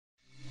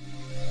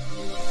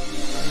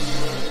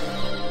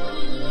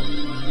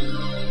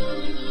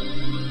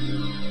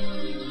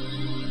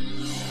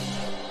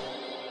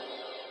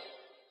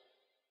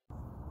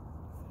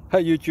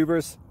Hi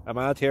YouTubers, I'm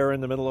out here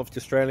in the middle of the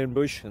Australian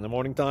bush in the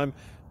morning time.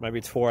 Maybe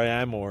it's 4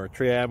 a.m. or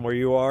 3 a.m. where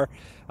you are.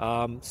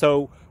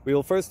 So we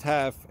will first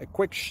have a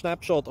quick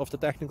snapshot of the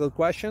technical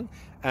question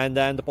and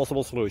then the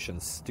possible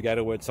solutions,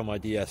 together with some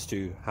ideas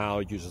to how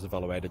users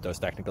evaluated those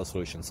technical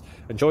solutions.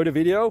 Enjoy the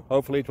video,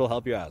 hopefully it will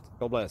help you out.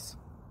 God bless.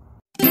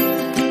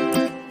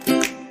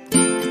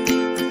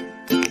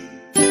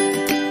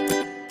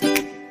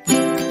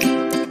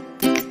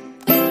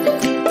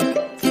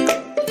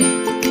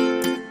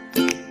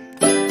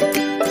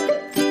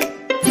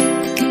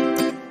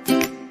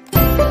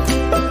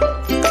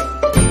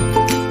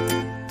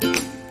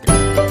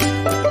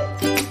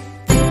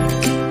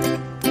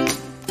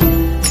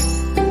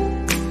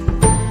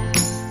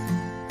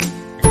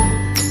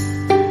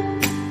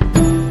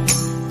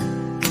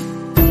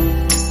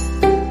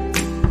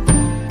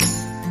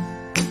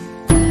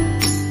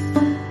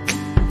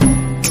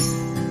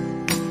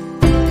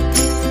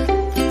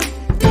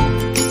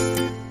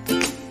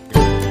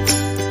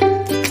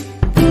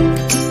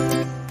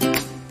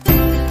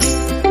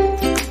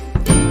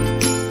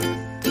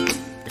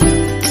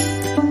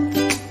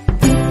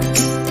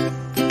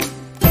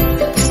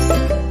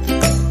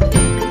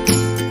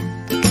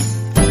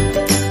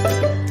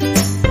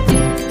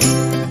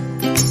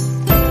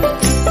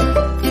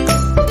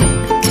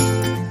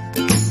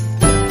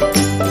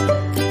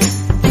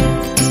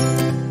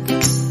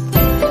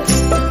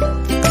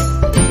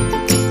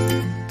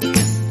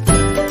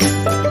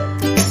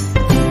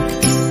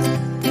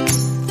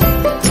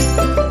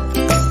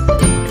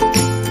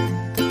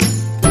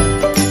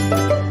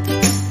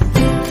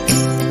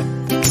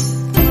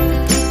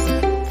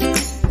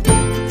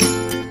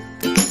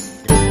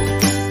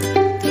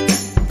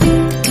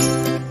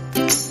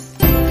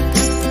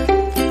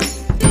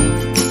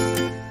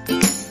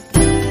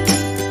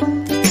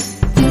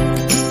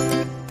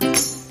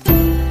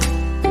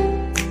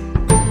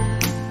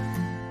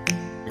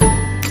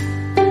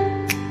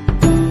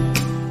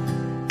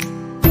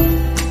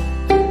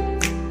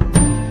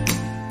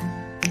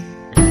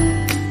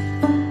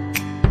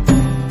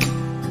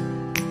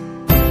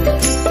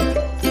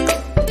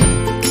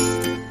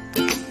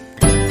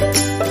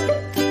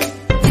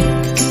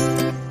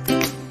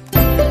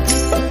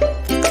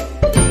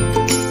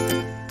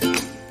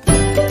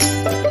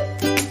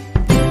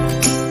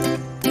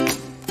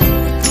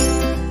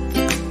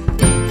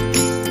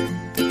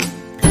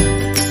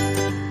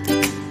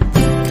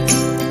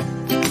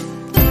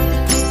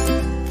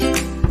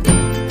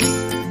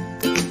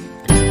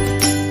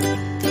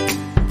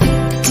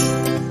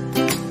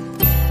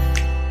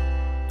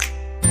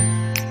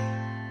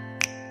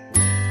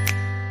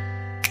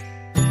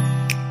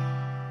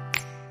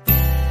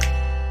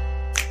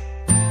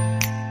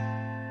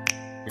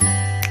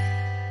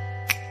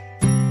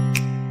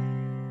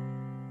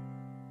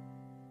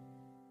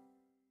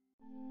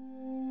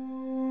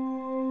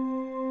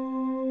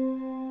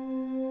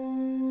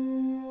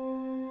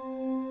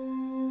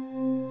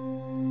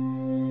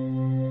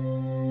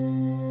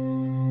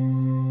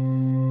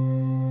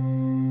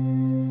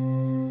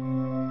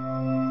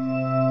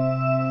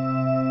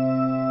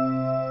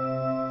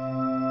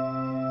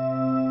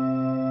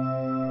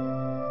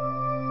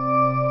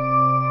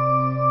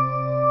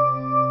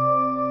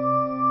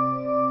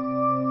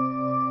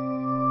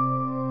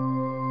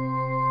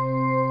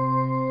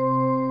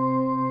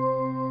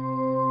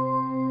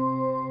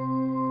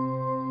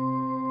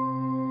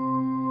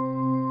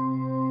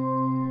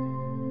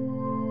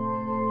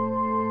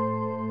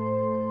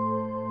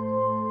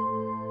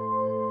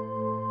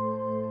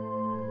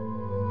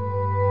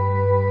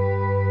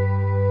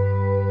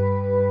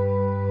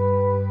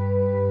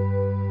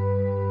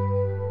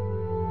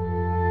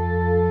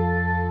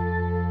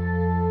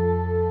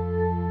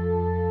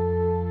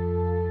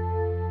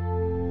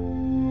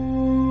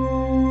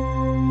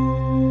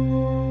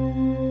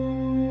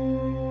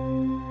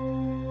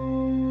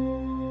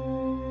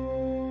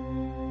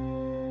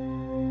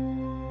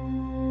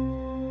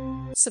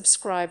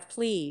 Subscribe,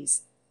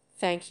 please.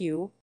 Thank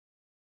you.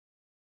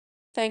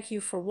 Thank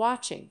you for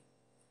watching.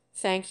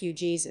 Thank you,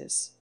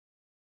 Jesus.